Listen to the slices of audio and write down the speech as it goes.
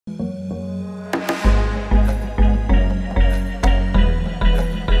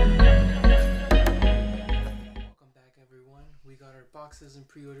boxes and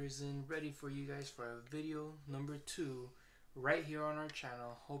pre-orders in, ready for you guys for video number 2 right here on our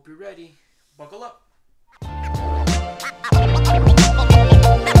channel. Hope you're ready. Buckle up.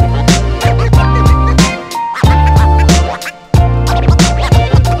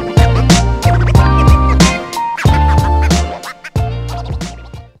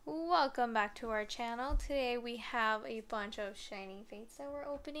 Welcome back to our channel. Today we have a bunch of Shining Fates that we're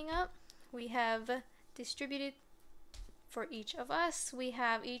opening up. We have distributed for each of us. We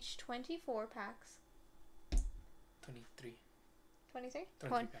have each 24 packs. 23. 23?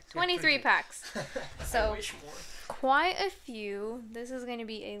 23 packs. So I wish more. Quite a few. This is going to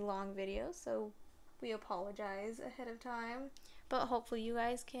be a long video, so we apologize ahead of time. But hopefully you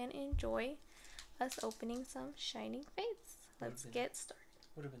guys can enjoy us opening some Shining Fates. Let's get started.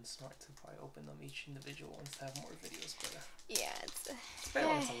 Would have been smart to probably open them each individual ones to have more videos, but yeah, it's a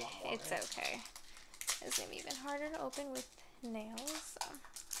lot more, it's right? Okay. It's gonna be even harder to open with nails. So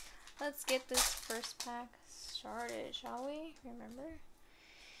let's get this first pack started, shall we? Remember?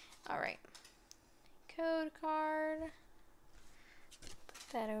 All right. Code card. Put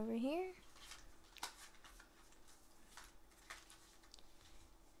that over here.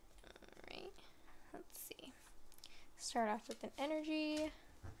 All right. Let's see. Start off with an energy.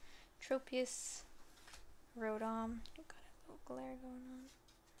 Tropius, Rodom, got a little glare going on.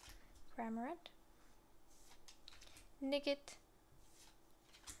 Cramorant, Nickit,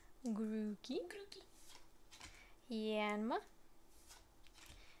 Grookey, Yanma,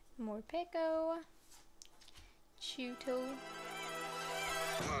 Morpeko, Chuto,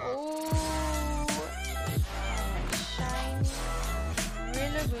 Shiny,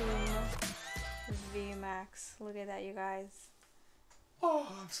 Rillaboom, VMAX. Look at that, you guys. Oh,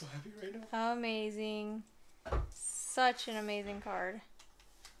 I'm so happy right now. Amazing. Such an amazing card.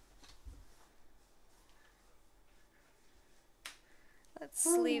 Let's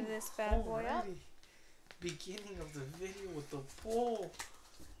sleeve this bad boy up. Beginning of the video with the pull.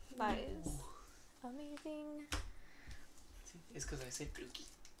 That is amazing. It's because I said Grookey.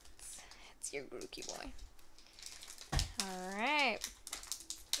 It's your Grookey boy. Alright.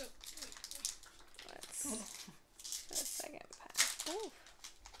 Let's the second pack. Ooh.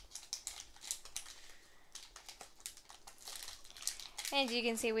 And you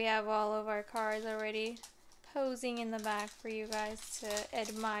can see we have all of our cards already posing in the back for you guys to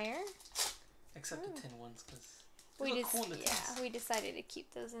admire. Except the tin ones, because we decided to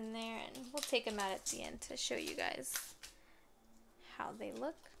keep those in there, and we'll take them out at the end to show you guys how they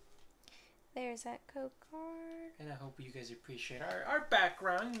look. There's that code card. And I hope you guys appreciate our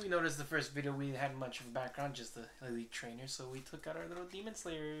background. We noticed the first video we had much of a background, just the elite trainer, so we took out our little Demon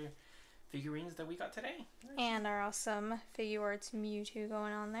Slayer figurines that we got today. And our awesome Figure Arts Mewtwo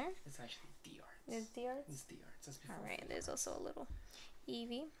going on there. It's actually D-Arts. It's D-Arts? It's D-Arts. Alright, there's also a little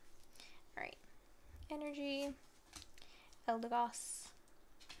Eevee. Alright. Energy. Eldegoss.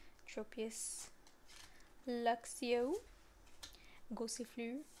 Tropius. Luxio.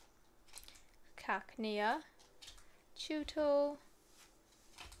 Gossifleur. Cacnea, Chuto,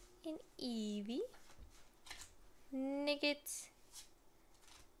 and Eevee, Nickit,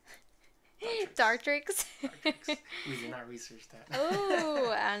 Dartrix. We did not research that.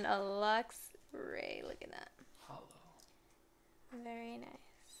 Oh, and a Luxray. Look at that. Hollow. Very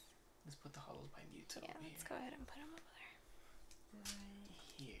nice. Let's put the hollows by Mewtwo. Yeah, let's go ahead and put them over there. Right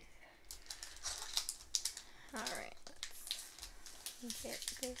here. Alright, let's get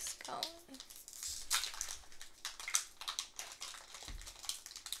this going.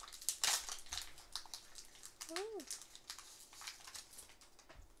 Ooh.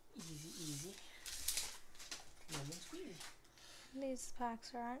 Easy. Lemon squeezy. These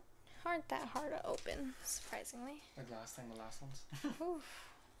packs aren't that hard to open, surprisingly. Like last time, the last ones. Oof.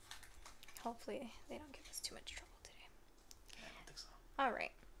 Hopefully they don't give us too much trouble today. Yeah, I don't think so.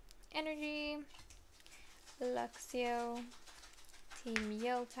 Alright. Energy. Luxio. Team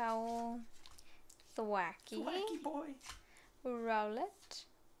Yotowl. Thwacky. Thwacky boy. Rowlet.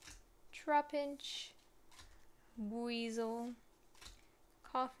 Trapinch. Weasel.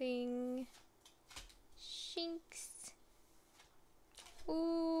 Coughing. Shinx.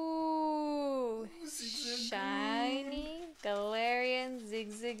 Ooh. Shiny Galarian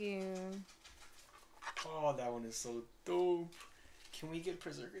Zigzagoon. Oh, that one is so dope. Can we get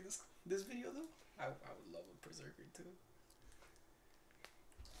Berserker this video though? I would love a Berserker too.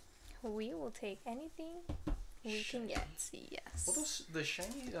 We will take anything we can get. Yes. Well, the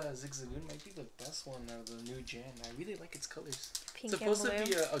shiny Zigzagoon might be the best one out of the new gen. I really like its colors. Pink it's supposed and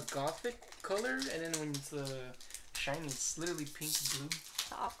blue. to be a gothic color, and then when it's the shiny, it's literally pink blue.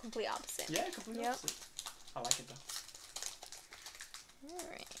 The complete opposite. Yeah, completely opposite. I like it though.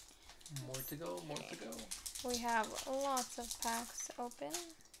 Alright. More to go, more to go. We have lots of packs to open.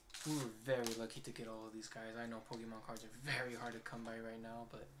 We were very lucky to get all of these guys. I know Pokemon cards are very hard to come by right now,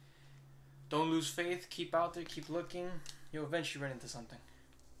 but don't lose faith. Keep out there, keep looking. You'll eventually run into something.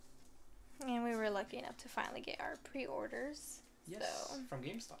 And we were lucky enough to finally get our pre-orders. Yes, so from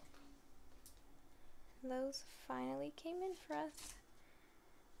GameStop. Those finally came in for us.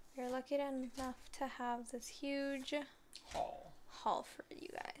 We're lucky enough to have this huge haul for you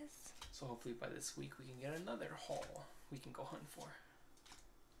guys. So hopefully by this week we can get another haul we can go hunt for.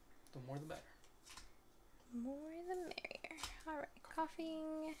 The more the better. More the merrier. Alright,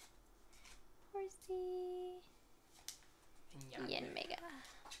 coughing, horsey, and mega.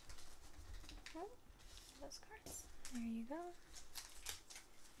 Oh, those cards. There you go.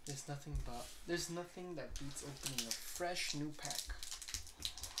 There's nothing that beats opening a fresh new pack.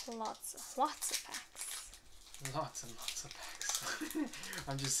 Lots of packs. Lots and lots of packs.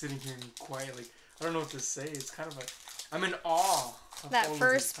 I'm just sitting here quietly. I don't know what to say. It's kind of I'm in awe. That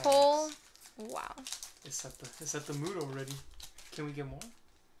first pull, wow. It set the mood already. Can we get more?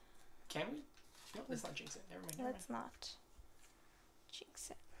 Can we? No, let's not jinx it. Never mind. Let's not jinx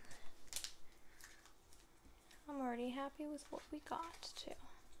it. I'm already happy with what we got too.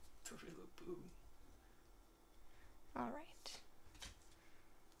 Alright.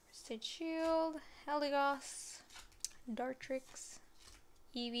 Rusted Shield, Eldegoss, Dartrix,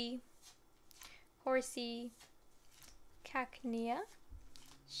 Eevee, Horsey, Cacnea,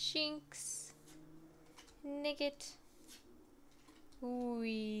 Shinx, Nickit,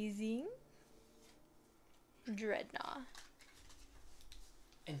 Weezing, Dreadnought.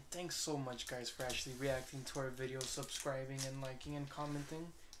 And thanks so much guys for actually reacting to our videos, subscribing and liking and commenting.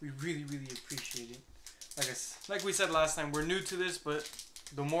 We really, really appreciate it. Like we said last time, we're new to this, but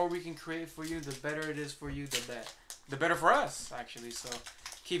the more we can create for you, the better it is for you, the better for us, actually. So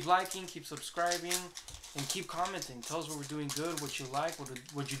keep liking, keep subscribing, and keep commenting. Tell us what we're doing good, what you like,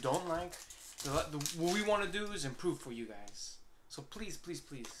 what you don't like. What we want to do is improve for you guys. So please, please,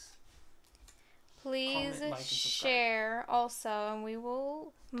 please. Please comment, like, share also, and we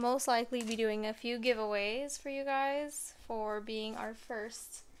will most likely be doing a few giveaways for you guys for being our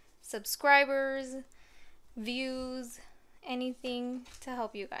first subscribers, views, anything to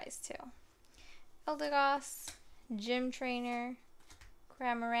help you guys too. Eldegoss, Gym Trainer,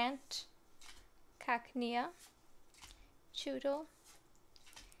 Cramorant, Cacnea, Chewtle,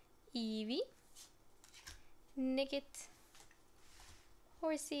 Eevee, Nickit,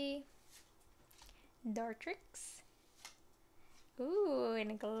 Horsey, Dartrix. Ooh,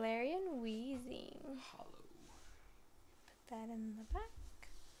 and a Galarian Weezing. Hollow. Put that in the back.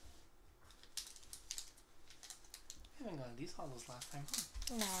 I haven't gotten these hollows last time,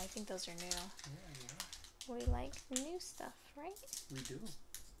 huh? No, I think those are new. Yeah. We like new stuff, right? We do.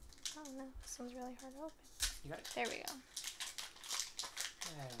 Oh no, this one's really hard to open. You got it? There we go.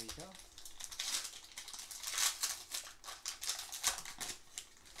 There we go.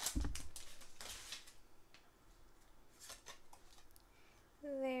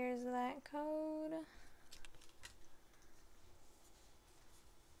 There's that code.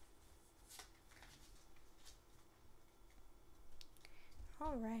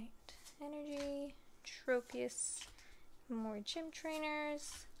 Alright. Energy, Tropius, more Gym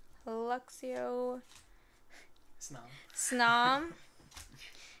Trainers, Luxio, Snom,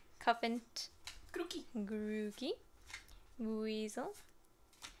 Cuffant, Grookey, Weasel,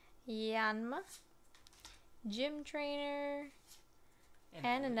 Yanma, Gym Trainer,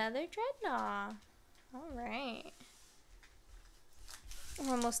 and another Dreadnought. Alright.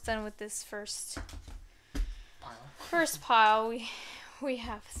 We're almost done with this first pile. We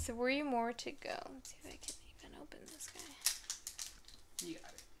have 3 more to go. Let's see if I can even open this guy. You got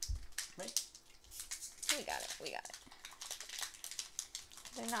it. Right? We got it.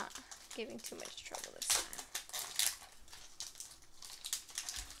 They're not giving too much trouble this time.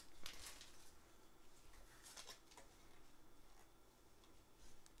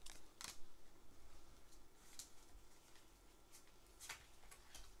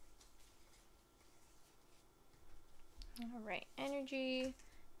 Alright, Energy,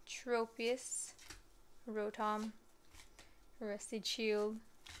 Tropius, Rotom, Rusted Shield,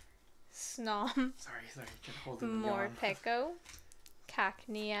 Snom, Sorry, just holding the Morpeko,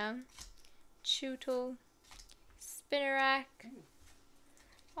 Cacnea, Chewtle, Spinarak,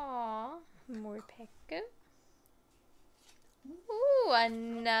 aww, Morpeko, ooh,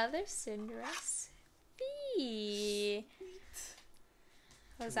 another Cinderace V.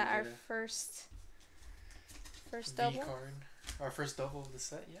 Was that our first double? V-card. Our first double of the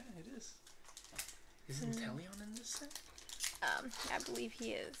set? Yeah, it is. Isn't Teleon in this set? I believe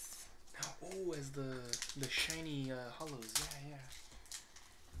he is. Oh, as the shiny hollows. Yeah.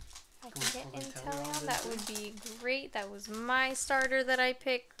 I can get Inteleon. That would be great. That was my starter that I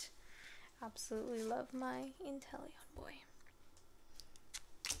picked. Absolutely love my Inteleon boy.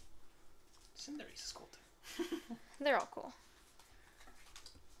 Cinderace is cool too. They're all cool.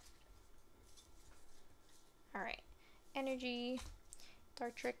 Alright. Energy,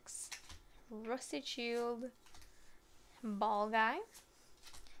 Dartrix, Rusted Shield, Ball Guy,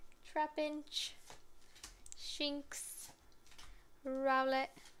 Trapinch, Shinx, Rowlet,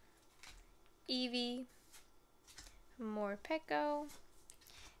 Eevee, Morpeko,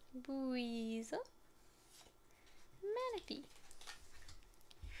 Buizel, Manaphy.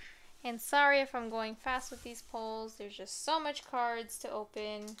 And sorry if I'm going fast with these polls. There's just so much cards to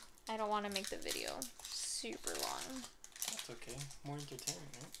open. I don't want to make the video super long. That's okay. More entertainment,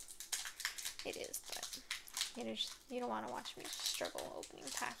 right? It is, but you don't want to watch me struggle opening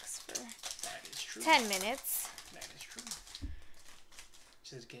packs for that is true. 10 minutes. That is true.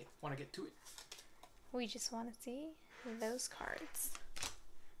 Just want to get to it. We just want to see those cards.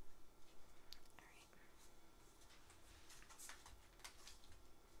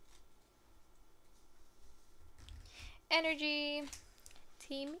 Energy,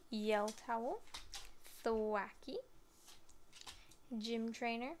 Team Yell Towel, Thwacky, Gym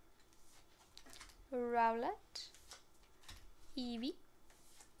Trainer, Rowlet, Eevee,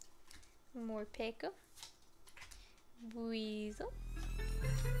 Morpeko, Buizel,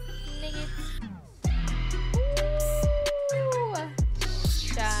 Niggets,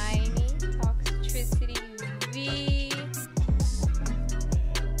 Shiny, Toxtricity V.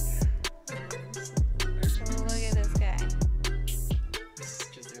 Look at this guy. This is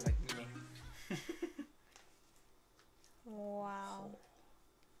just like me. Wow.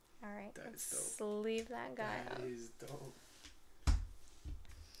 Alright, let's leave that guy up. That is dope.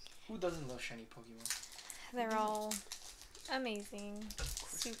 Who doesn't love shiny Pokemon? They're all amazing.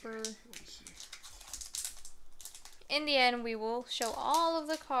 Super. In the end, we will show all of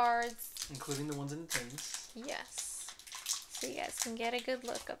the cards, including the ones in the tins. Yes. So you guys can get a good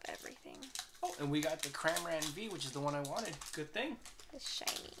look of everything. Oh, and we got the Cramorant V, which is the one I wanted. Good thing. The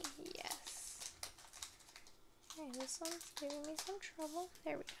shiny, yes. Okay, this one's giving me some trouble.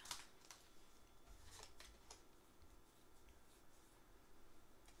 There we go.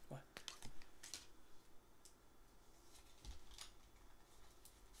 What?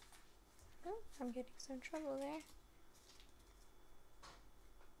 Oh, I'm getting some trouble there.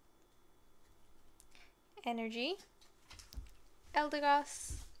 Energy,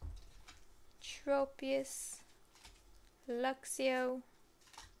 Eldegoss, Tropius, Luxio,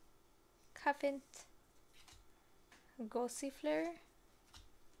 Cuffint, Gossifleur,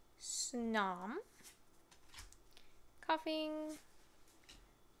 Snom, Coughing,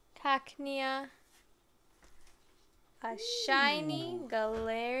 Cacnea, a shiny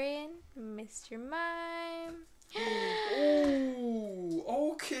Galarian, Mr. Mime. Ooh,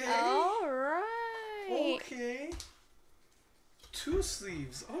 okay. Alright. Okay. 2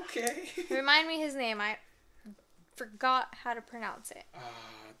 sleeves. Okay. Remind me his name. I forgot how to pronounce it.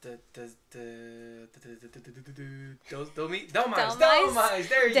 Delmice.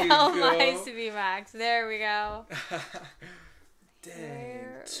 There you go. Delmice to be Max. There we go. Dang.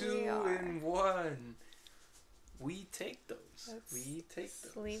 2 in 1. We take those. Let's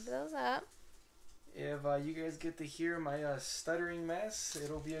leave those up. If you guys get to hear my stuttering mess,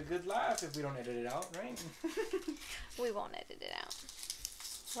 it'll be a good laugh if we don't edit it out, right? We won't edit it out.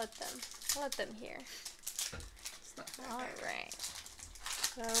 Let them hear. All right.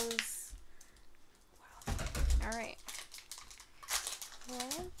 Those. Wow. All right.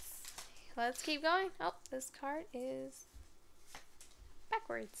 Let's keep going. Oh, this card is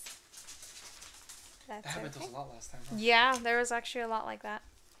backwards. That happened to us a lot last time. Huh? Yeah, there was actually a lot like that.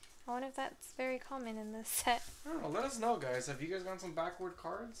 I wonder if that's very common in this set. I don't know. Let us know, guys. Have you guys gotten some backward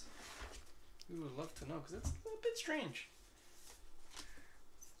cards? We would love to know, because it's a little bit strange.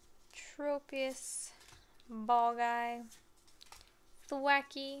 Tropius, Ball Guy,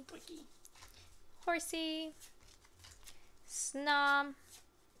 Thwacky, Horsey, Snom,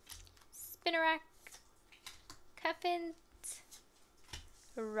 Spinarak, Cuffint,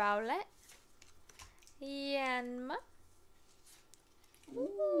 Rowlet, Yanma.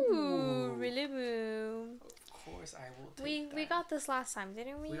 Ooh, really boom. Of course, I will take that. We got this last time,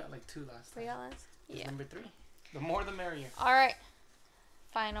 didn't we? We got like 2 last time. We got last? Yeah. Number 3. The more the merrier. Alright.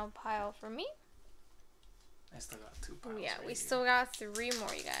 Final pile for me. I still got 2 piles. Yeah, right we here. still got 3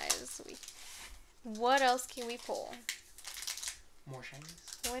 more, you guys. What else can we pull? More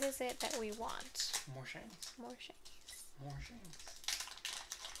shinies. What is it that we want? More shinies. More shinies. More shinies.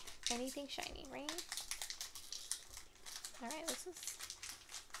 Anything shiny, right? Alright, this is...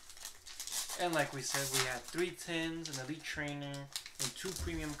 And like we said, we had 3 tins, an Elite Trainer, and 2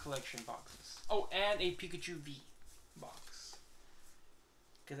 Premium Collection boxes. Oh, and a Pikachu V box.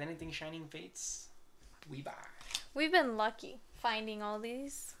 Because anything shining fates, we buy. We've been lucky finding all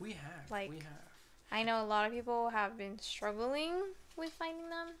these. We have. Like, we have. I know a lot of people have been struggling with finding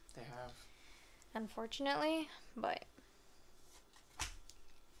them. They have. Unfortunately, but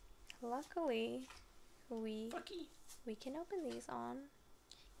luckily we can open these on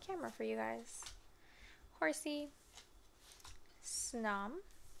camera for you guys. Horsey, Snom,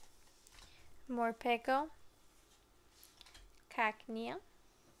 Morpeko, Cacnea,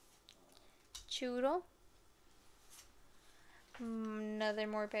 Churro, another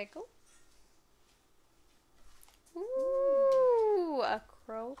Morpeko. Ooh, a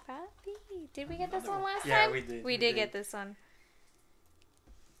Crowpathy. Did we get this one last time? Yeah, we did. We did get this one.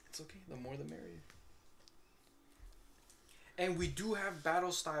 It's okay. The more the merrier. And we do have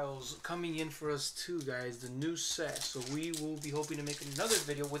battle styles coming in for us too, guys. The new set. So we will be hoping to make another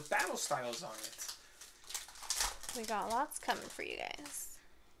video with battle styles on it. We got lots coming for you guys.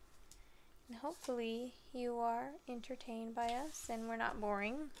 And hopefully you are entertained by us and we're not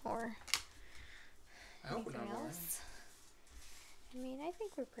boring or I hope we're not boring. else. I mean, I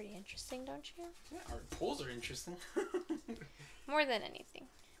think we're pretty interesting, don't you? Yeah, our polls are interesting. More than anything.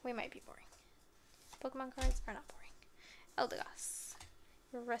 We might be boring. Pokemon cards are not boring. Eldegoss,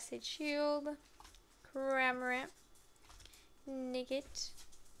 Rusted Shield, Cramorant, Niggit,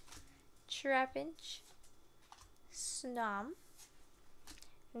 Trapinch, Snom,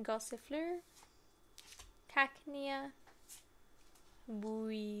 Gossifleur, Cacnea,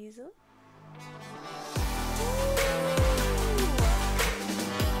 Buizel.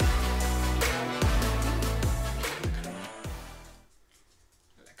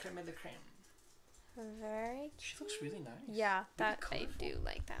 La creme de creme. Very cute. She looks really nice. Yeah, Really that I colorful. do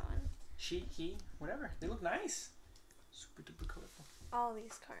like that one. She, he, whatever. They look nice. Super duper colorful. All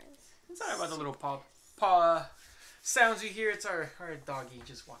these cards. Sorry about the little paw sounds you hear. It's our doggy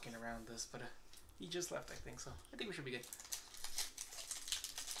just walking around us, but he just left, I think, so I think we should be good.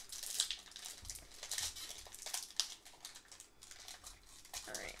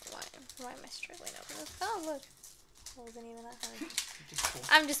 Alright, why am I struggling open this? Oh, look. It wasn't even that hard. Just pull.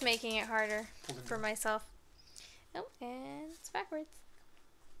 I'm just making it harder Pull them for down. myself. Oh, and it's backwards.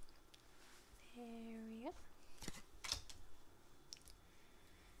 There we go.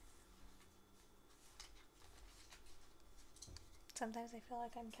 Sometimes I feel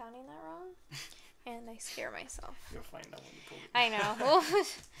like I'm counting that wrong, and I scare myself. You'll find out when you pull it. I know.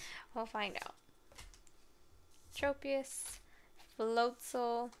 We'll find out. Tropius,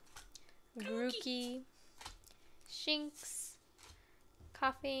 Floatzel, Grookey, Shinx,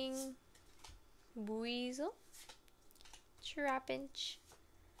 Coughing, Buizel, Trapinch,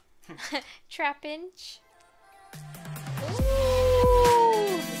 Trapinch.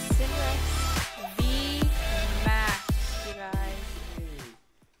 Ooh, Cinderace V Max, you guys. Hey.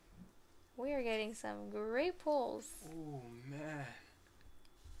 We are getting some great pulls. Oh, man.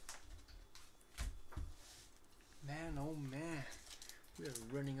 Man, oh, man. We are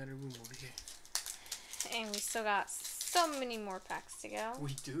running out of room over here. And we still got so many more packs to go.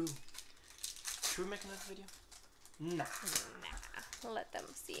 We do. Should we make another video? Nah. Nah, let them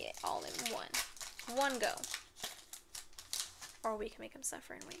see it all in one go. Or we can make them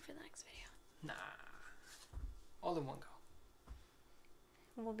suffer and wait for the next video. Nah. All in one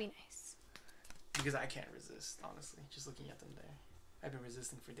go. Will be nice. Because I can't resist, honestly. Just looking at them there. I've been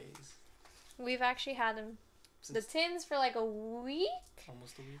resisting for days. We've actually had them, the tins, for like a week?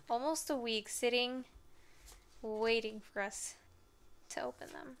 Almost a week. Almost a week, sitting, waiting for us to open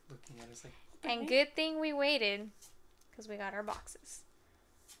them. Looking at us like... And good thing we waited, because we got our boxes.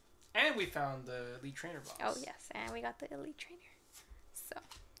 And we found the Elite Trainer box. Oh yes, and we got the Elite Trainer. So,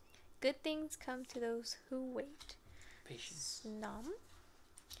 good things come to those who wait. Patience. Nom.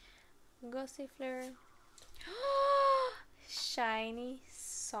 Gossifleur. Shiny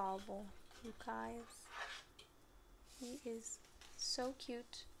Sobble, you guys. He is so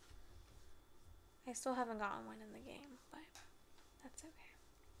cute. I still haven't gotten one in the game, but that's okay.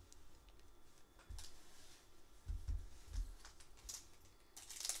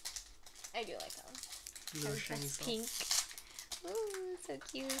 I do like that one. Little shiny That's stuff. pink. Ooh, so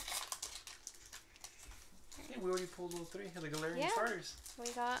cute. Yeah, we already pulled all 3 of the Galarian starters.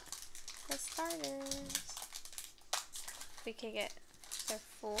 We got the starters. We could get their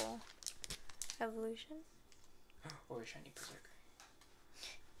full evolution. Or a shiny Berserker.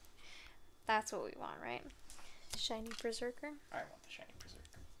 That's what we want, right? shiny Berserker. I want the shiny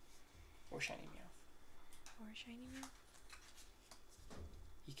Berserker. Or shiny Meowth. Or shiny Meowth.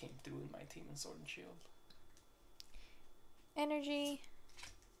 He came through in my team in Sword and Shield. Energy.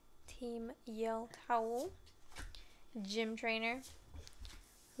 Team Yell Howl. Gym Trainer.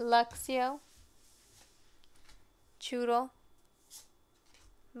 Luxio. Choodle.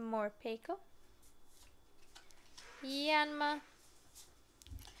 Morpeko. Yanma.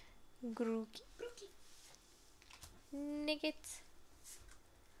 Grookey. Nigget.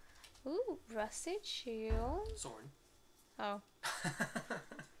 Ooh, Rusted Shield. Sword. Oh.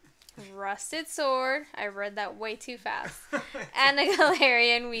 Rusted Sword. I read that way too fast. And a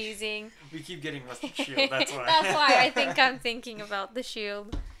Galarian Wheezing. We keep getting Rusted Shield, that's why. That's why I think I'm thinking about the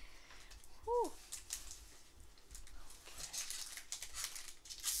shield. Whew.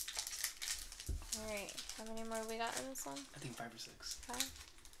 Alright, how many more we got in this one? I think 5 or 6. 5?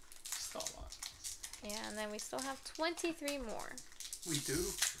 Still a lot. Yeah, and then we still have 23 more We do?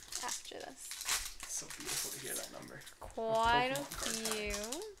 after this. It's so beautiful to hear that number. Quite a Pokemon card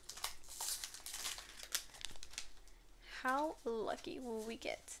few. How lucky will we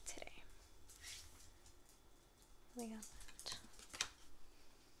get today? We got that.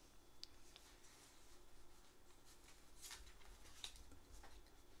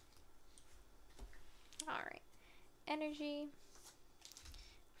 Alright. Energy.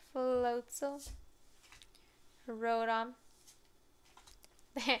 Floatzel. Rotom.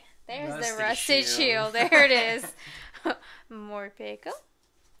 There's the Rusted Shield. There it is. Morpeko.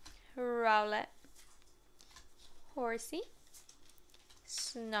 Rowlet. Horsey.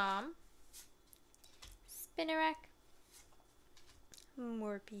 Snom. Spinnerack.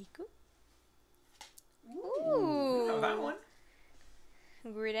 Morpeko. Ooh. Now that one.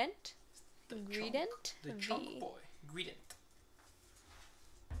 Greedent. The Greedent The V. chunk boy. Greedent.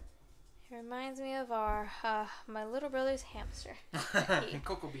 It reminds me of our my little brother's hamster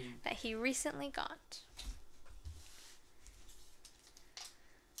Cocoa Bean. that he recently got.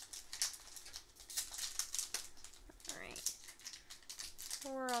 Alright.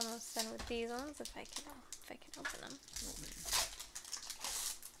 We're almost done with these ones if I can open them.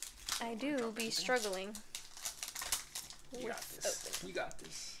 I do be struggling. You got this. Opening. You got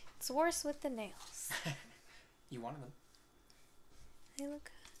this. It's worse with the nails. You wanted them. They look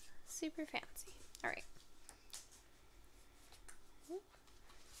super fancy. Alright.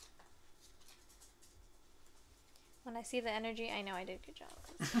 When I see the energy, I know I did a good job.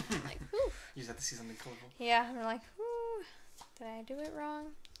 I'm like, whew. You just have to see something colorful. Yeah, I'm like, whew. Did I do it wrong?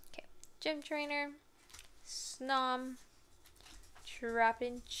 Okay. Gym Trainer. Snom.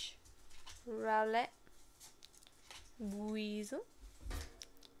 Trapinch. Rowlet. Weasel.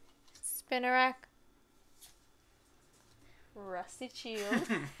 Spinnerack. Rusted Shield.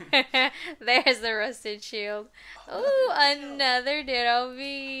 There's the Rusted Shield. Ooh, another Ditto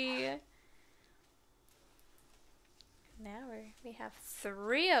V. Now we have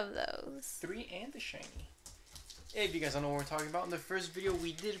 3 of those. 3 and the shiny. Hey, if you guys don't know what we're talking about, in the first video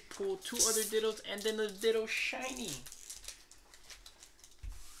we did pull 2 other Dittos and then the Ditto shiny.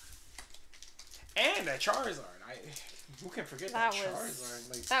 And a Charizard. Who can forget that Charizard?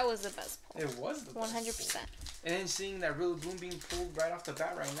 Like, that was the best pull. It was the best 100%. pull. And then seeing that Rillaboom being pulled right off the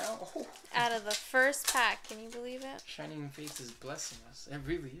bat right now. Oh. Out of the first pack, can you believe it? Shining Fates is blessing us. It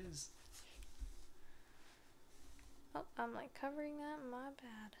really is. Oh, I'm like covering that. My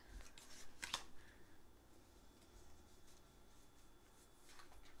bad.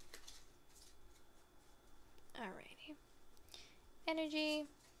 Alrighty. Energy.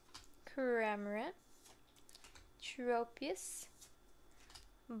 Cramorant. Tropius.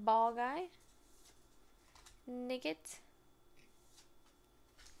 Ball Guy. Nigget.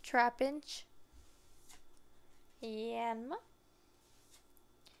 Trapinch. Yanma.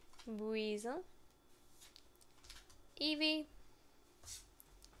 Weasel. Eevee.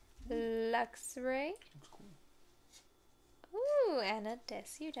 Luxray. Looks cool. Ooh, and a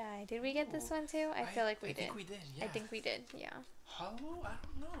Desudai. Did we get this one too? I feel like we did. I think we did, yeah. I think we did, yeah. Hollow? I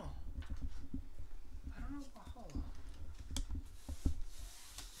don't know. I don't know about Hollow.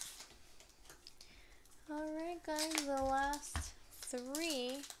 Alright guys, the last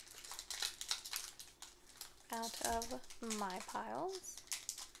 3 out of my piles.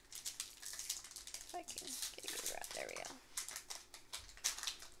 If I can get a good wrap. There we go.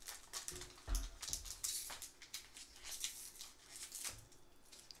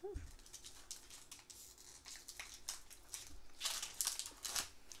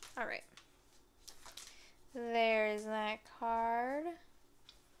 Alright. There's that card.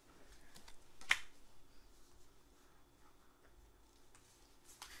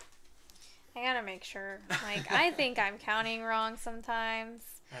 I gotta to make sure. Like, I think I'm counting wrong sometimes.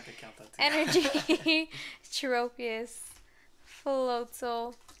 I have to count that too. Energy, Tropius,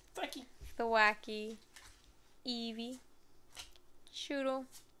 Floatzel, Wacky. Thwacky, Eevee, Choodle,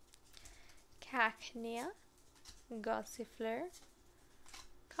 Cacnea, Gossifleur,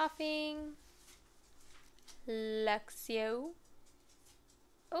 Coughing, Luxio,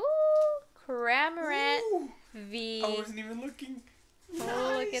 ooh, Cramorant V. I wasn't even looking. Oh,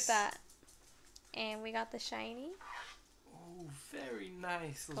 Nice. look at that. And we got the shiny. Oh, very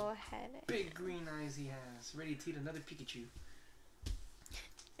nice. Those Go ahead. big green eyes he has. Ready to eat another Pikachu.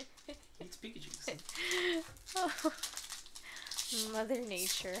 Eats Pikachu. Oh. Mother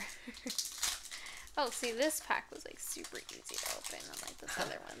Nature. Oh, see, this pack was like super easy to open, unlike those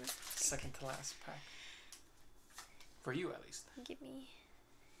other ones. Second to last pack. For you, at least. Give me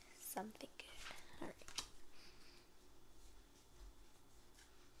something good. Alright.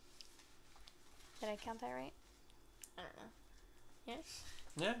 Did I count that right? I don't know. Yes?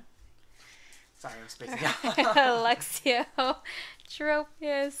 Yeah. Sorry, I'm spacing out. Luxio,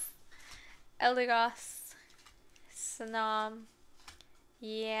 Tropius, Eldegoss, Snom,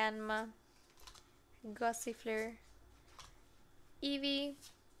 Yanma, Gossifleur, Eevee,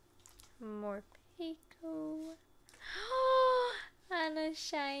 Morpeko, and a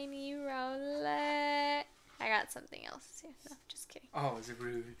shiny Rowlet. I got something else too. No, just kidding. Oh, is it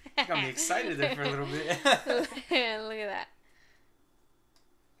rude? Got me excited there for a little bit. Look at that.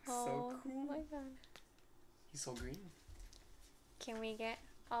 So cool. Oh my god. He's so green. Can we get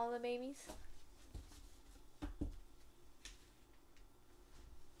all the babies?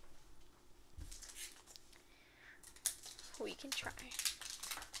 We can try.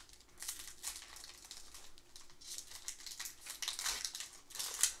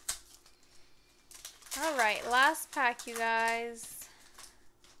 Alright, last pack, you guys.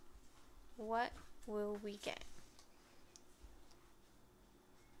 What will we get?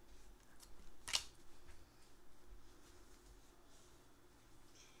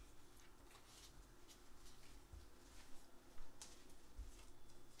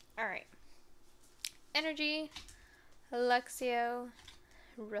 Alright. Energy, Luxio,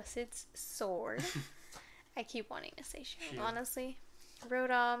 Russet's Sword. I keep wanting to say Shield, honestly.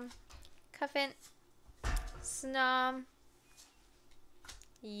 Rotom, Cuffin, Snom,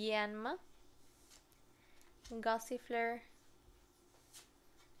 Yanma, Gossifleur,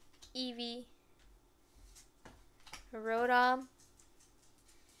 Eevee, Rotom,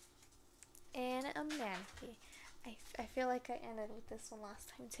 and a Manaphy. I feel like I ended with this one last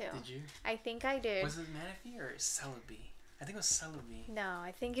time too. Did you? I think I did. Was it Manaphy or Celebi? I think it was Celebi. No,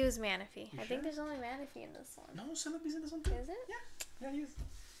 I think it was Manaphy. You I think there's only Manaphy in this one. No, Celebi's in this one too. Is it? Yeah. Yeah, he is.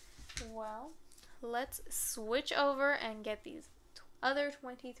 Well, let's switch over and get these other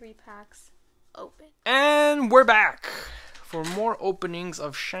 23 packs open. And we're back for more openings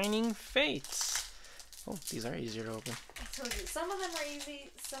of Shining Fates. Oh, these are easier to open. I told you, some of them are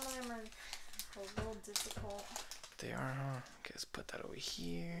easy, some of them are a little difficult. They are, huh? Okay, let's put that over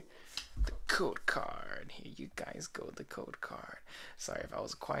here. The code card. Here you guys go, the code card. Sorry if I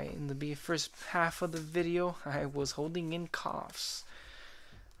was quiet in the first half of the video. I was holding in coughs.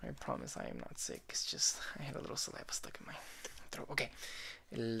 I promise I am not sick. It's just I had a little saliva stuck in my throat. Okay.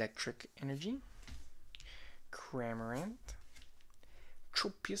 Electric Energy. Cramorant.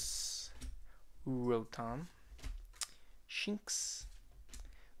 Tropius. Rotom. Shinx.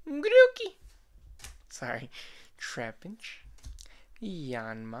 Grookey. Sorry. Trapinch.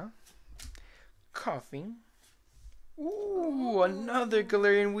 Yanma. Coughing. Ooh, another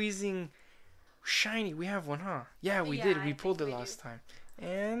Galarian Weezing shiny. We have one, huh? Yeah, we did. We pulled it last time.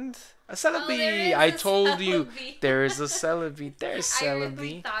 And a Celebi. I told you there is a Celebi. There's Celebi. I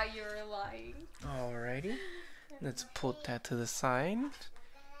really thought you were lying. Alrighty. Let's put that to the side.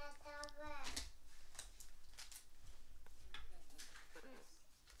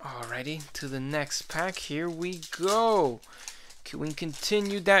 Alrighty, to the next pack. Here we go. Can we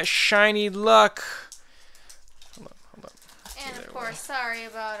continue that shiny luck? Hold up. And of course, sorry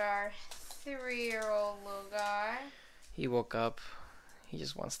about our 3-year-old little guy. He woke up. He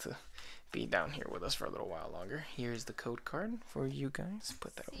just wants to be down here with us for a little while longer. Here's the code card for you guys.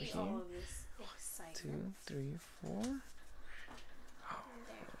 Put that over here. 2, 3, 4.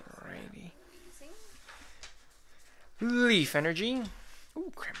 Alrighty. Leaf Energy. Ooh,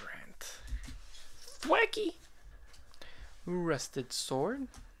 Cramorant. Thwacky. Rusted Sword.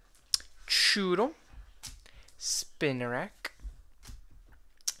 Choodle. Spinnerack.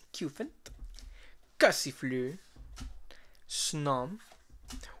 Cufant. Gossifleur. Snom.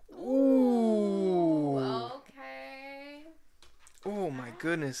 Ooh. Okay. Oh my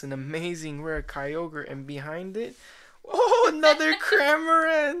goodness, an amazing rare Kyogre, and behind it, oh, another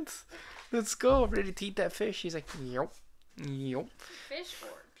Cramorant. Let's go. Ready to eat that fish? He's like, yup, yup. Fish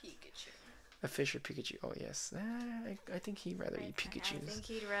or Pikachu? A fish or Pikachu? Oh yes. I think he'd rather eat Pikachu. I think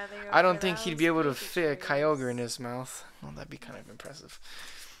he'd rather. I don't think he'd be able to fit a Kyogre in his mouth. Well, that'd be kind of impressive.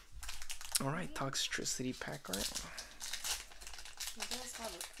 All right, Toxtricity pack art. He does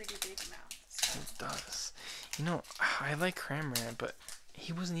have a pretty big mouth. So. It does. You know, I like Cramorant, but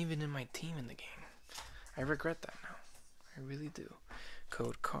he wasn't even in my team in the game. I regret that now. I really do.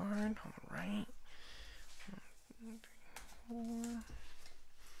 Code card. All right. 1, 2, 3,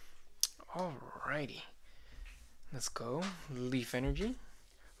 4. Alrighty. Let's go. Leaf Energy.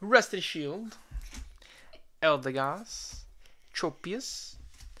 Rusted Shield. Eldegoss. Tropius.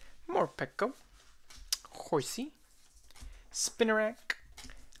 Morpeko. Horsey. Spinarak.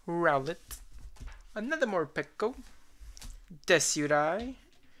 Rowlet. Another Morpeko. Desurai.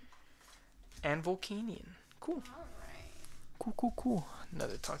 And Volcanion. Cool. Cool, cool, cool.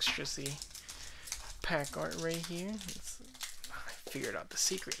 Another Toxtricity pack art right here. I figured out the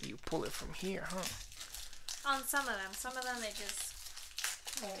secret. You pull it from here, huh? On some of them. Some of them they just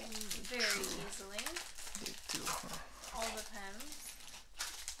very easily. They do, huh? All depends.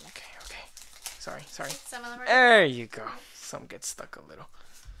 Okay, okay. Sorry, sorry. Some of them are there you go. Some get stuck a little.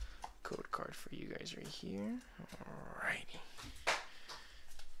 Code card for you guys right here. Alrighty.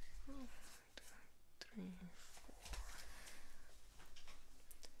 1, 2, 3, 4.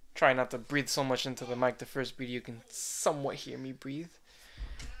 Try not to breathe so much into the mic the first video. You can somewhat hear me breathe.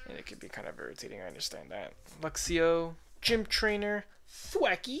 And it could be kind of irritating, I understand that. Luxio, Gym Trainer,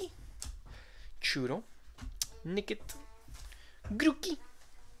 Thwacky, Churro, Nickit, Grookey,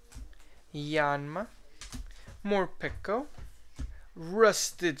 Yanma, Morpeko,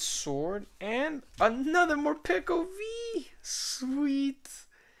 Rusted Sword, and another Morpeko V! Sweet!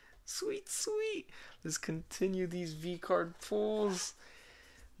 Sweet, sweet! Let's continue these V card pulls.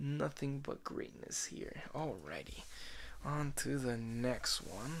 Nothing but greatness here. Alrighty. On to the next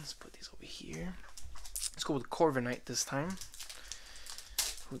one. Let's put these over here. Let's go with Corviknight this time.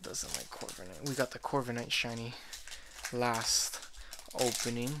 Who doesn't like Corviknight? We got the Corviknight shiny last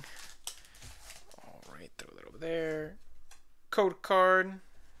opening. Alright, throw that over there. Code card.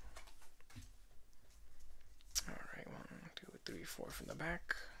 Alright, 1, 2, 3, 4 from the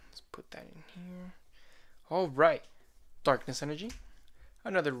back. Let's put that in here. Alright. Darkness Energy.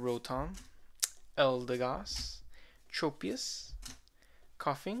 Another Rotom. Eldegoss. Tropius,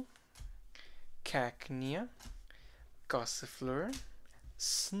 Coughing, Cacnea, Gossifleur,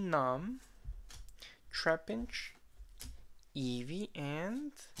 Snom, Trapinch, Eevee,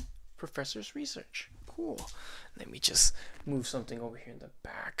 and Professor's Research. Cool. Let me just move something over here in the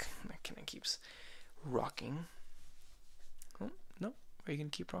back. That kind of keeps rocking. Oh, no. Are you going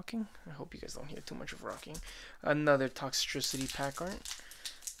to keep rocking? I hope you guys don't hear too much of rocking. Another Toxtricity pack art.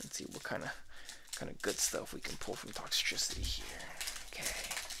 Let's see what kind of good stuff we can pull from Toxtricity here. Okay.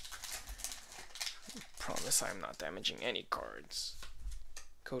 Promise I'm not damaging any cards.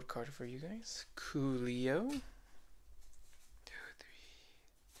 Code card for you guys. Coolio. 2,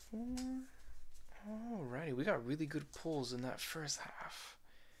 3, 4. Alrighty, we got really good pulls in that first half.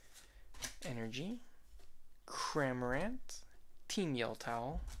 Energy. Cramorant. Team Yell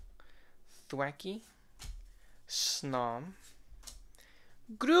Towel. Thwacky. Snom.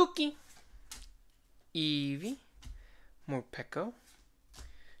 Grookey. Eevee, Morpeko,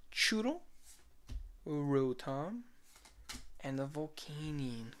 Churro, Rotom, and the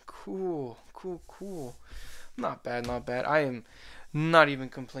Volcanion. Cool, cool, cool. Not bad, not bad. I am not even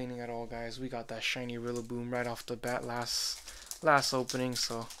complaining at all, guys. We got that shiny Rillaboom right off the bat last opening,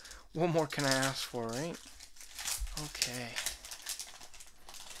 so what more can I ask for, right? Okay.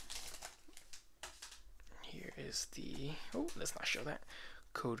 Here is the... Oh, let's not show that.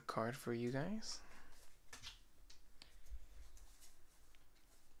 Code card for you guys.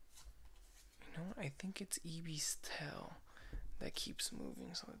 I think it's Eevee's tail that keeps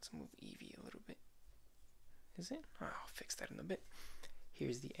moving, so let's move Eevee a little bit. Is it? Oh, I'll fix that in a bit.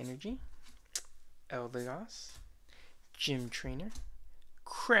 Here's the energy. Eldegoss, Gym Trainer,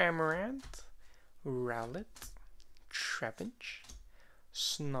 Cramorant, Rowlet, Trapinch,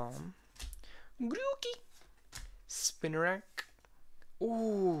 Snom, Grookey, Spinarak.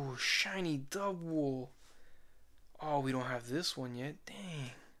 Oh, shiny double. Oh, we don't have this one yet.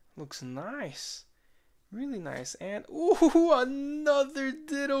 Dang. Looks nice. Really nice. And, ooh, another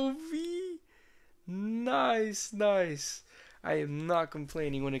Ditto V. Nice, nice. I am not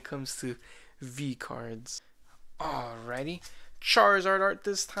complaining when it comes to V cards. Alrighty. Charizard art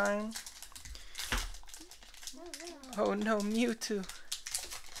this time. Oh no, Mewtwo.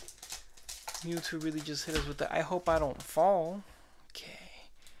 Mewtwo really just hit us with that. I hope I don't fall. Okay.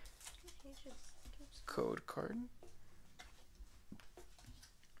 Code card.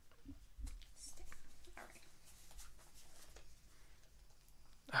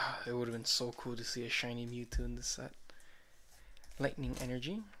 Ah, it would have been so cool to see a shiny Mewtwo in this set. Lightning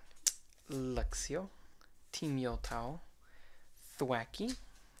Energy, Luxio, Team Yotao, Thwacky,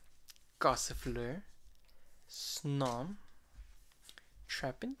 Gossifleur, Snom,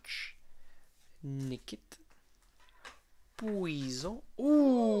 Trapinch, Nickit, Buizel.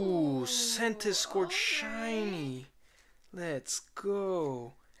 Ooh, Centiskorch shiny. Let's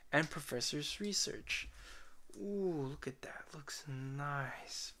go. And Professor's Research. Ooh, look at that. Looks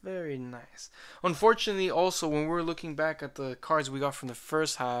nice. Very nice. Unfortunately, also, when we're looking back at the cards we got from the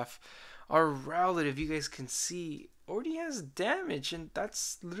first half, our Rowlet, if you guys can see, already has damage. And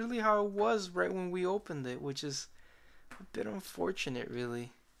that's literally how it was right when we opened it, which is a bit unfortunate,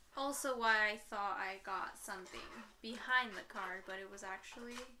 really. Also why I thought I got something behind the card, but it was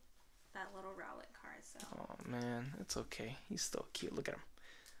actually that little Rowlet card. So. Oh, man. It's okay. He's still cute. Look at him.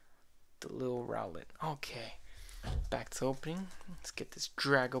 The little Rowlet. Okay. Back to opening. Let's get this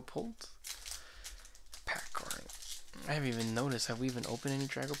Dragapult pack card. I haven't even noticed. Have we even opened any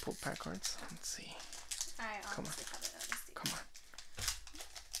Dragapult pack cards? Let's see. Come on. Haven't Come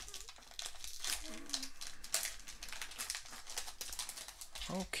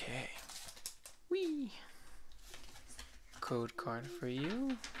on. Okay. Whee! Code card for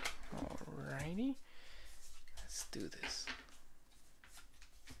you. Alrighty. Let's do this.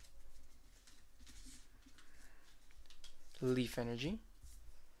 Leaf Energy,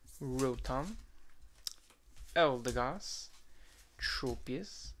 Rotom, Eldegoss,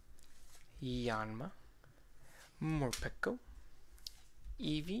 Tropius, Yanma, Morpeko,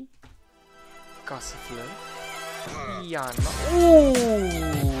 Eevee, Gossifleur, Yanma. Ooh!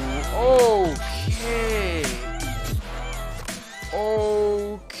 Okay!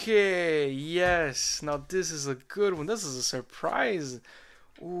 Okay, yes. Now this is a good one. This is a surprise.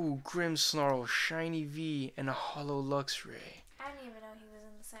 Ooh, Grimmsnarl, Shiny V, and a Hollow Luxray. I didn't even know he was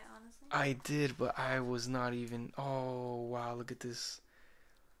in the set, honestly. I did, but I was not even... Oh, wow, look at this.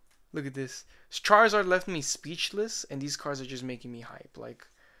 Look at this. Charizard left me speechless, and these cards are just making me hype. Like,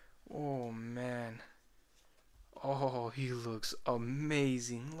 oh, man. Oh, he looks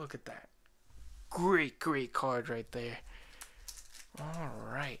amazing. Look at that. Great, great card right there.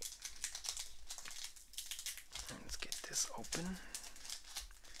 Alright. Let's get this open.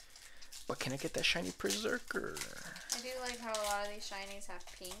 But can I get that shiny Berserker? I do like how a lot of these shinies have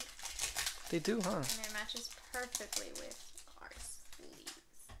pink. They do, huh? And it matches perfectly with our sleeves.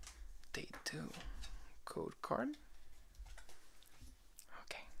 They do. Code card.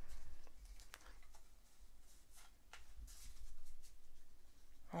 Okay.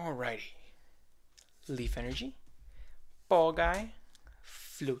 Alrighty. Leaf Energy, Ball Guy,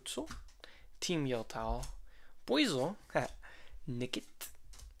 Floatzel, Team Yeltal, Buizel, Nickit,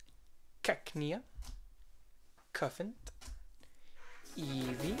 Cacnea, Cuffent,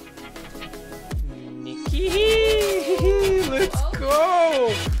 Eevee, Nikki. Let's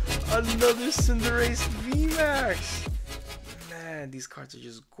go! Another Cinderace VMAX. Man, these cards are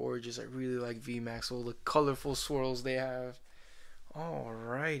just gorgeous. I really like VMAX. All the colorful swirls they have.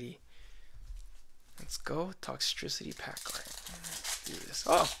 Alrighty. Let's go. Toxtricity pack card. Let's do this.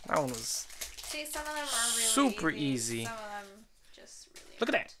 Oh, that one was See, some of them are really super easy. Some of them just really Look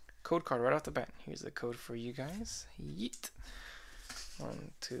at that. Code card right off the bat. Here's the code for you guys. Yeet.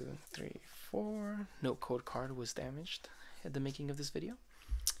 1, 2, 3, 4. No code card was damaged at the making of this video.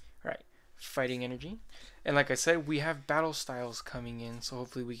 Alright. Fighting Energy. And like I said, we have battle styles coming in. So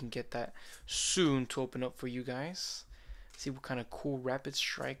hopefully we can get that soon to open up for you guys. See what kind of cool rapid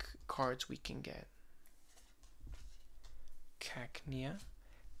strike cards we can get. Cacnea,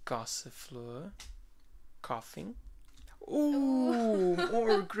 Gossifleur, Coughing. Ooh,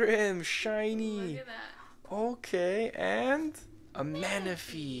 more Grim, shiny. Look at that. Okay, and a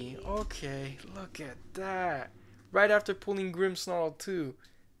Manaphy. Okay, look at that. Right after pulling Grimmsnarl too.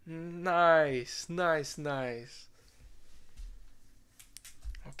 Nice, nice, nice.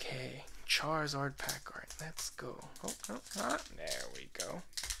 Okay, Charizard pack art. Let's go. There we go.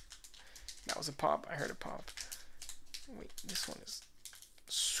 That was a pop. I heard a pop. Wait, this one is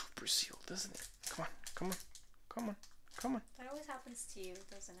super sealed, isn't it? Come on, come on, come on, come on. That always happens to you,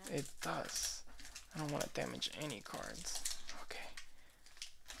 doesn't it? It does. I don't want to damage any cards. Okay.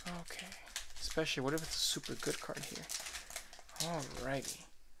 Okay. Especially, what if it's a super good card here? Alrighty.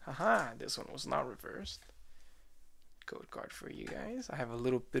 Haha, this one was not reversed. Code card for you guys. I have a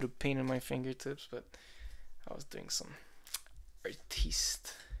little bit of pain in my fingertips, but I was doing some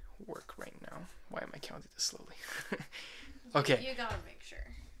artiste work right now. Why am I counting this slowly? Okay. You gotta make sure.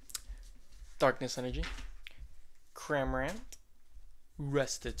 Darkness Energy, Cramorant,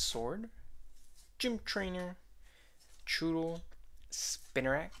 Rusted Sword, Gym Trainer, Choodle,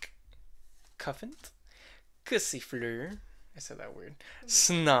 Spinnerack, Cuffant, Cussifleur, I said that weird,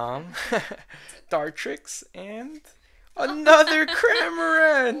 Snom, Dartrix, and another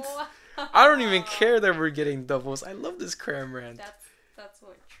Cramorant! Wow. I don't even care that we're getting doubles. I love this Cramorant. That's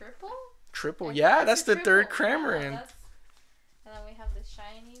what, triple? Triple, yeah, that's the third triple. Cramorant. Yeah, and then we have the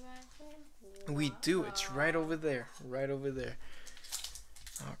shiny back there. We do. It's right over there. Right over there.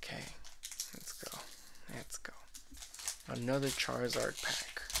 Okay. Let's go. Let's go. Another Charizard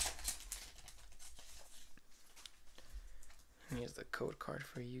pack. Here's the code card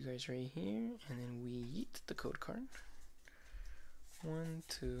for you guys right here. And then we yeet the code card. 1,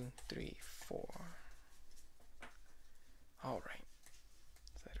 2, 3, 4. Alright.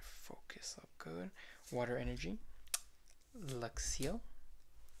 Let it focus up good. Water Energy. Luxio.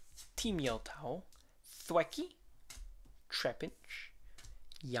 Team Yell Towel, Thwacky, Trapinch,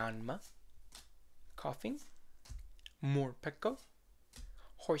 Yanma, Coughing, Morpeko,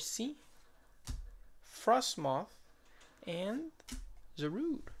 Horsey, Frostmoth, and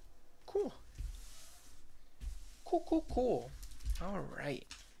Zarude. Cool. Cool. Alright,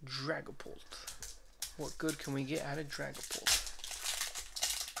 Dragapult. What good can we get out of Dragapult?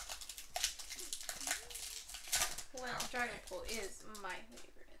 Well, Dragapult is my favorite.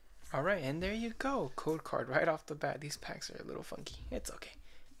 Alright, and there you go. Code card right off the bat. These packs are a little funky. It's okay.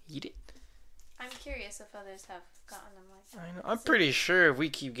 Eat it. I'm curious if others have gotten them like that. I know. I'm pretty sure if we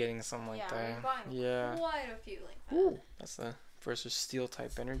keep getting something like that. Yeah, quite a few like that. Ooh, that's the versus Steel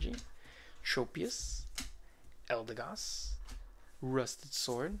type energy. Tropius, Eldegoss, Rusted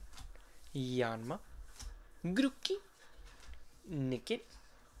Sword, Yanma, Grookey, Nickit,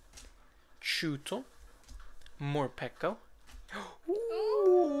 Chewtle, Morpeko.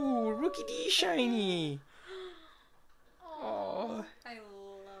 Ooh, Rookie D shiny. Oh, I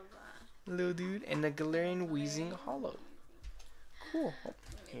love that. little dude, and the Galarian Wheezing Hollow. Cool. Oh,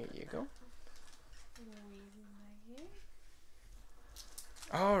 here you go.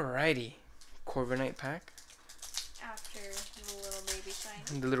 Alrighty, Corviknight pack. After the little baby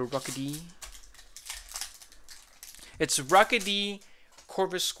shiny. The little Rockadee. It's Rockadee,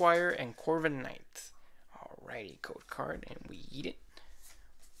 Corvisquire, and Corviknight. Alrighty, code card, and we eat it.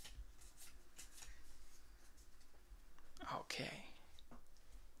 Okay.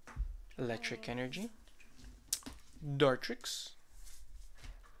 Electric Energy, Dartrix,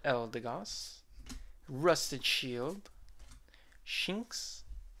 Eldegoss, Rusted Shield, Shinx,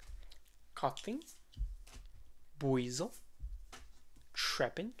 Coughing, Buizel,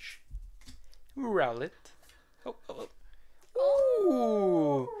 Trapinch, Rowlet.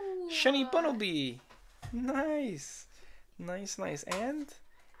 Ooh! Shiny Bunnelby! Nice! Nice. And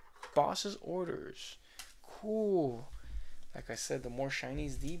Boss's Orders. Cool. Like I said, the more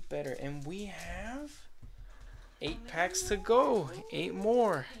shinies, the better. And we have 8 packs to go. 8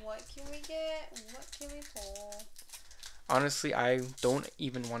 more. What can we get? What can we pull? Honestly, I don't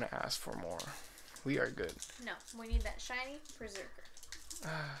even want to ask for more. We are good. No, we need that shiny Berserker.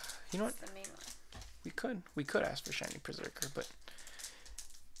 You know what? That's the main one. We could ask for shiny Berserker, but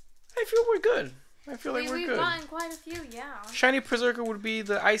I feel we're good. I feel like we're We've good. gotten quite a few, yeah. Shiny Berserker would be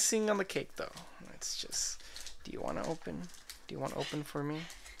the icing on the cake, though. It's just, do you want to open? Do you want to open for me?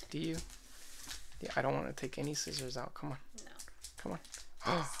 Do you? Yeah, I don't want to take any scissors out. Come on. No. Come on.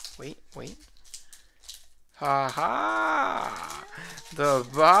 Oh, wait. Ha ha! The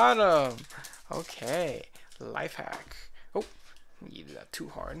bottom. Okay. Life hack. Oh, you did that too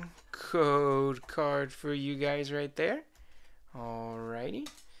hard. Code card for you guys right there. Alrighty.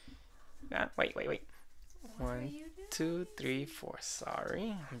 Wait. 1, 2, 3, 4.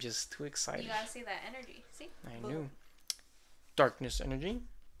 Sorry, I'm just too excited. You gotta see that energy. See? I knew. Darkness Energy,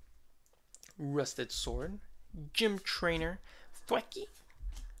 Rusted Sword, Gym Trainer, Thwacky,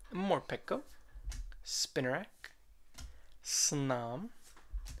 Morpeko, Spinnerack, Snom,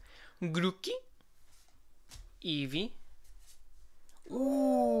 Grookey, Eevee.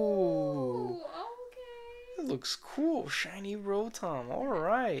 Ooh, okay. that looks cool. Shiny Rotom.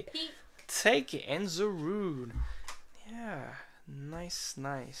 Alright. Pink. Take it. And Zarude. Yeah. Nice.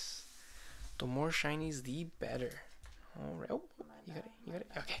 The more shinies, the better. Alright. Oh, you got it.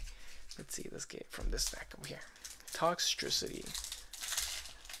 Okay. Let's see. Let's get it from this stack over here. Toxtricity.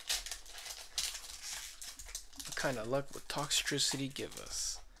 What kind of luck would Toxtricity give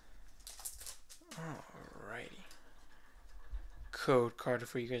us? Alrighty. Code card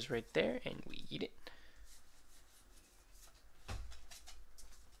for you guys right there, and we eat it.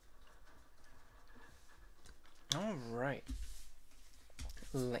 Alright.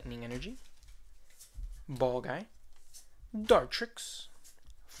 Lightning Energy. Ball Guy. Dartrix.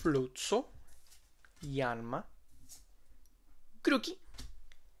 Floatzel. Yanma. Grookey.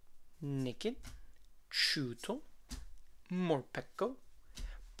 Nickit. Chewtle. Morpeko.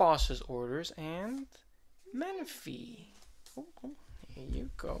 Boss's Orders. And Manaphy. Oh, here you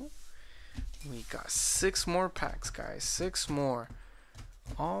go. We got 6 more packs, guys. 6 more.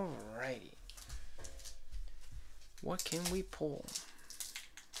 Alrighty. What can we pull?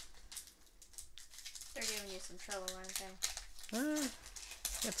 They're giving you some trouble, aren't they?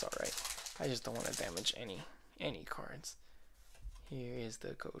 It's alright. I just don't want to damage any cards. Here is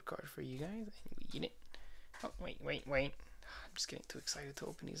the code card for you guys. And we get it. Oh, wait. I'm just getting too excited to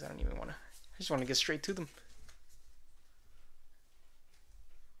open these. I don't even want to. I just want to get straight to them.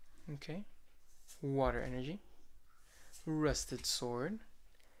 Okay. Water Energy. Rusted Sword.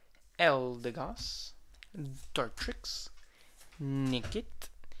 Eldegoss. Dartrix. Nickit.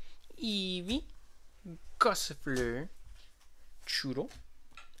 Eevee. Gossifleur. Chewtle.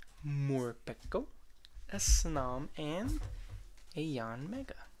 Morpeko. A Snom. And a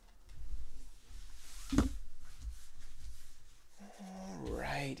Yanmega.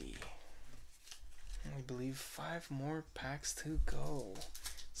 Alrighty. I believe 5 more packs to go.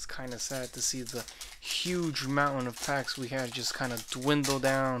 It's kind of sad to see the huge mountain of packs we had just kind of dwindle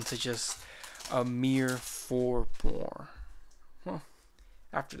down to just a mere 4 more. Well,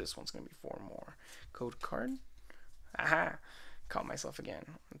 after this one's going to be 4 more. Code card. Aha! Caught myself again.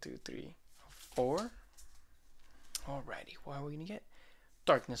 1, 2, 3, 4. Alrighty, what are we going to get?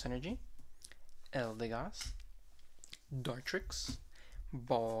 Darkness Energy. Eldegoss. Dartrix.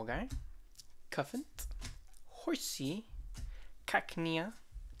 Ball Guy. Cuffent. Horsey. Cacnea.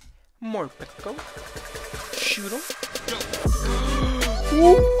 Morpeko. Chewtle.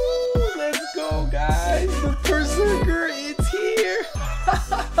 Woo! Let's go, guys! The Berserker is here!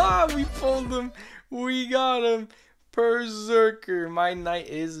 We pulled him! We got him! Berserker! My night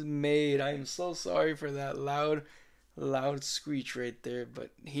is made. I am so sorry for that loud screech right there, but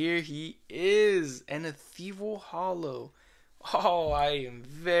here he is! And a Thievel Hollow. Oh, I am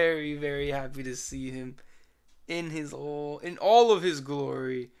very, very happy to see him in all of his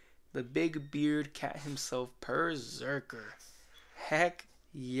glory. The big beard cat himself, Berserker. Heck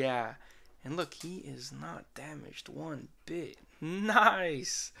yeah. And look, he is not damaged one bit.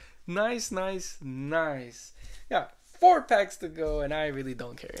 Nice. Nice. Yeah, 4 packs to go, and I really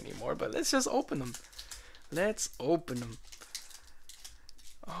don't care anymore. But let's just open them. Let's open them.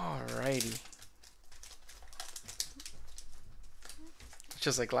 Alrighty.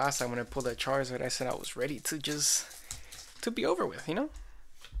 Just like last time when I pulled that Charizard, I said I was ready to be over with, you know?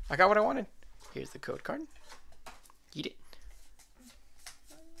 I got what I wanted. Here's the code card. Eat it.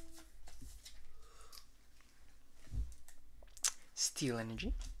 Steel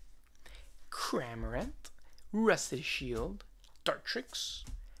Energy. Cramorant. Rusted Shield. Dartrix.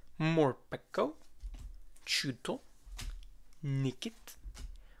 Morpeko. Chewtle. Nickit.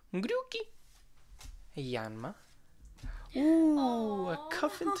 Grookey. Yanma. Ooh, a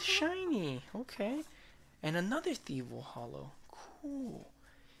Cuffent Shiny. Okay. And another Thievel Hollow. Cool.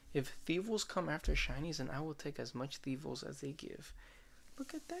 If Thievels come after Shinies, then I will take as much Thievels as they give.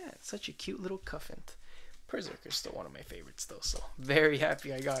 Look at that. Such a cute little Cuffent. Berserker's still one of my favorites though, so very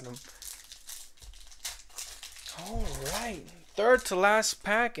happy I got him. Alright. 3rd to last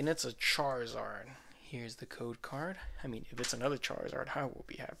pack, and it's a Charizard. Here's the code card. I mean, if it's another Charizard, I will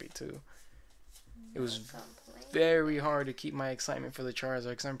be happy too. It was very hard to keep my excitement for the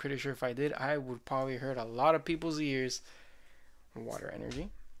Charizard, because I'm pretty sure if I did, I would probably hurt a lot of people's ears. Water Energy.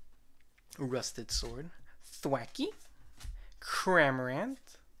 Rusted Sword. Thwacky. Cramorant.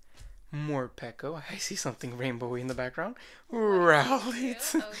 Morpeko. I see something rainbowy in the background.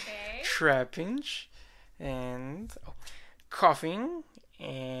 Rowlet. Okay. Trapinch. And Coughing.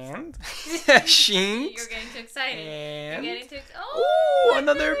 And Shinx. You're getting too excited. And You're getting too excited. Oh,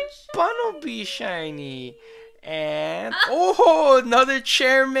 another Bunnelby shiny. And another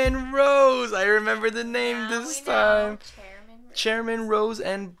Chairman Rose. I remember the name this time. Chairman Rose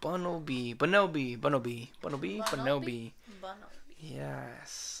and Bunnelby. Bunnelby.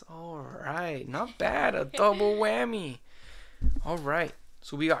 Yes. Alright. Not bad. A double whammy. Alright.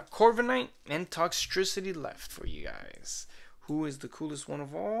 So we got Corviknight and Toxtricity left for you guys. Who is the coolest one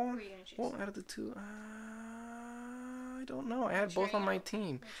of all? Who are you gonna choose? Well, out of the 2, I don't know. I had both on my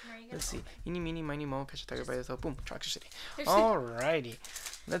team. Let's see. Eeny, meeny, miny, mo. Catch a tiger by the tail. Boom. Toxtricity. Alrighty.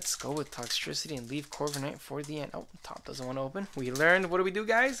 Let's go with Toxtricity and leave Corviknight for the end. Oh, top doesn't want to open. We learned. What do we do,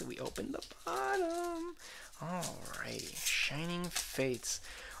 guys? We open the bottom. Alrighty. Shining Fates.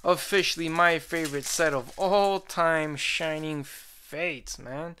 Officially my favorite set of all time Shining Fates,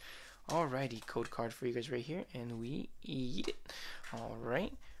 man. Alrighty, code card for you guys right here, and we eat it.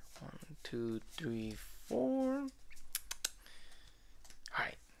 Alright, 1, 2, 3, 4.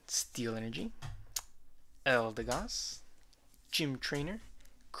 Alright, Steel Energy, Eldegoss, Gym Trainer,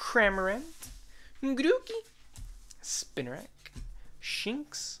 Cramorant, Grookey, Spinnerack,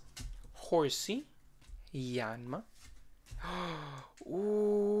 Shinx, Horsey, Yanma.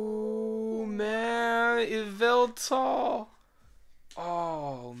 Ooh, man, Yveltal.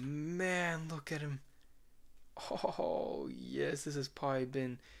 Oh, man, look at him. Oh, yes, this has probably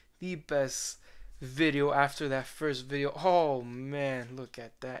been the best video after that first video. Oh, man, look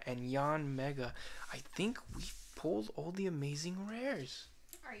at that. And Yan Mega. I think we pulled all the amazing rares.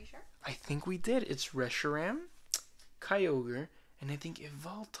 Are you sure? I think we did. It's Reshiram, Kyogre, and I think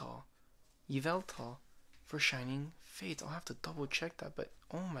Yveltal for Shining Fates. I'll have to double check that, but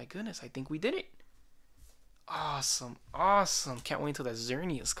oh my goodness, I think we did it. Awesome, awesome. Can't wait until that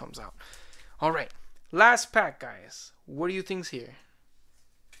Xerneas comes out. Alright, last pack, guys. What do you think's here?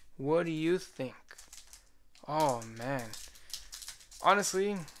 What do you think? Oh, man.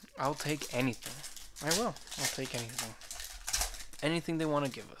 Honestly, I'll take anything. I will. I'll take anything. Anything they want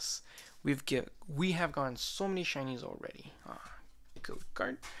to give us. We have gotten so many shinies already. Code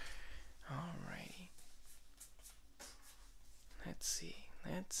card. Alrighty. Let's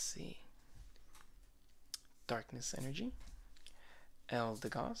see. Darkness Energy,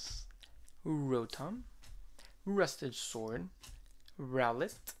 Eldegoss, Rotom, Rusted Sword,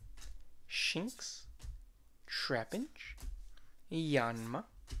 Rowlet, Shinx, Trapinch, Yanma,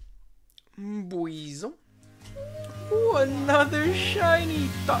 Buizel. Ooh, another shiny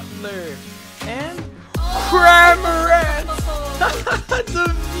Dottler, and Cramorant!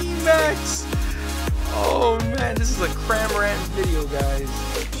 The VMAX! Oh man, this is a Cramorant video, guys.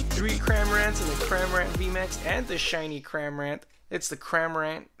 3 Cramorants and the Cramorant VMAX and the shiny Cramorant. It's the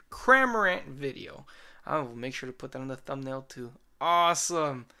Cramorant video. I will make sure to put that on the thumbnail too.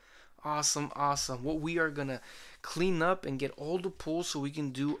 Awesome. Awesome, awesome. What we are gonna clean up and get all the pulls so we can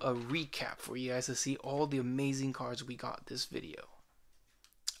do a recap for you guys to see all the amazing cards we got this video.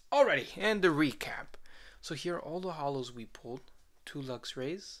 Alrighty, and the recap. So here are all the holos we pulled. 2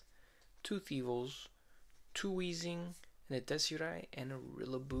 Luxrays, 2 Thievos, 2 Weezing, and a Desiree, and a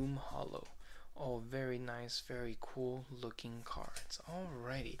Rillaboom holo. All very nice, very cool looking cards.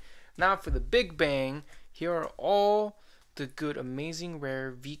 Alrighty. Now for the big bang, here are all the good, amazing,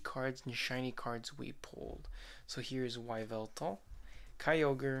 rare V cards and shiny cards we pulled. So here's Yveltal,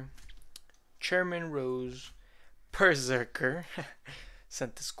 Kyogre, Chairman Rose, Berserker,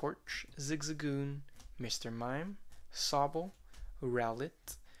 Centiskorch, Zigzagoon, Mr. Mime, Sobble,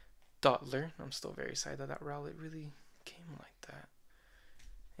 Rowlet, Dottler. I'm still very sad that that Rowlet really came like that.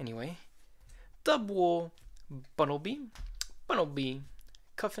 Anyway, Dubwool, Bunnelby,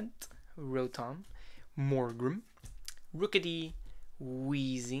 Cuffant, Rotom, Morgrem, Rookidee,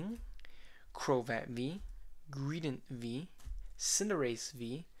 Weezing, Crobat V, Greedent V, Cinderace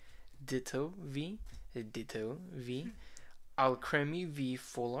V, Ditto V, Alcremie V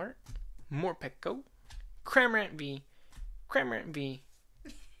Full Art, Morpeko, Cramorant V,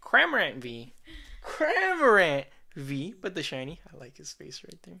 but the shiny. I like his face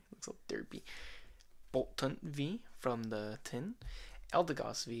right there. Looks so derpy. Boltund V from the tin.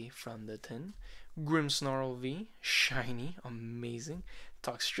 Eldegoss V from the tin. Grimmsnarl V, shiny, amazing.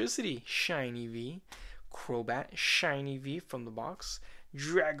 Toxtricity, shiny V. Crobat, shiny V from the box.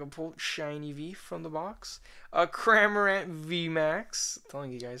 Dragapult, shiny V from the box. A Cramorant VMAX. I'm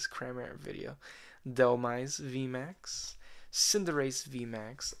telling you guys, Cramorant video. Delmise VMAX. Cinderace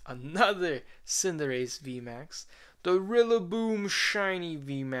VMAX. Another Cinderace VMAX. The Rillaboom shiny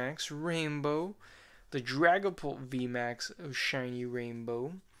VMAX Rainbow. The Dragapult VMAX shiny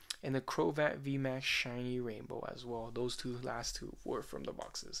Rainbow. And the Crobat VMAX shiny Rainbow as well. Those last two were from the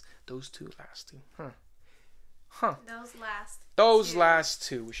boxes. Those last two. Those last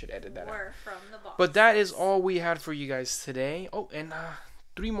two. We should edit that out. From the box. But that is all we had for you guys today. Oh, and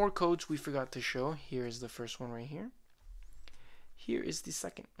 3 more codes we forgot to show. Here is the first one right here. Here is the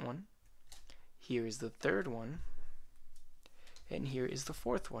second one. Here is the third one. And here is the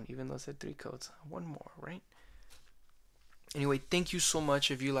fourth one, even though it said 3 codes. 1 more, right? Anyway, thank you so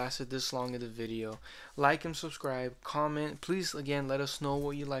much if you lasted this long in the video. Like and subscribe, comment. Please, again, let us know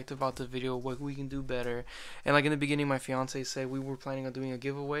what you liked about the video, what we can do better. And like in the beginning, my fiance said we were planning on doing a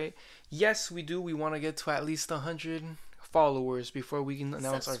giveaway. Yes, we do. We want to get to at least 100 followers before we can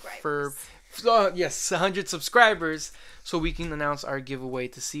announce our Subscribers. 100 subscribers, so we can announce our giveaway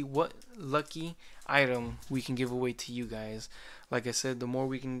to see what lucky item we can give away to you guys. Like I said, the more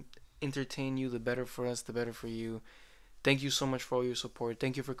we can entertain you, the better for us, the better for you. Thank you so much for all your support.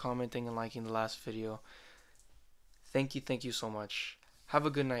 Thank you for commenting and liking the last video. Thank you so much. Have a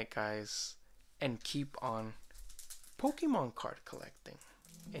good night, guys, and keep on Pokemon card collecting.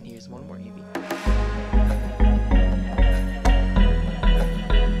 And here's one more, Evie.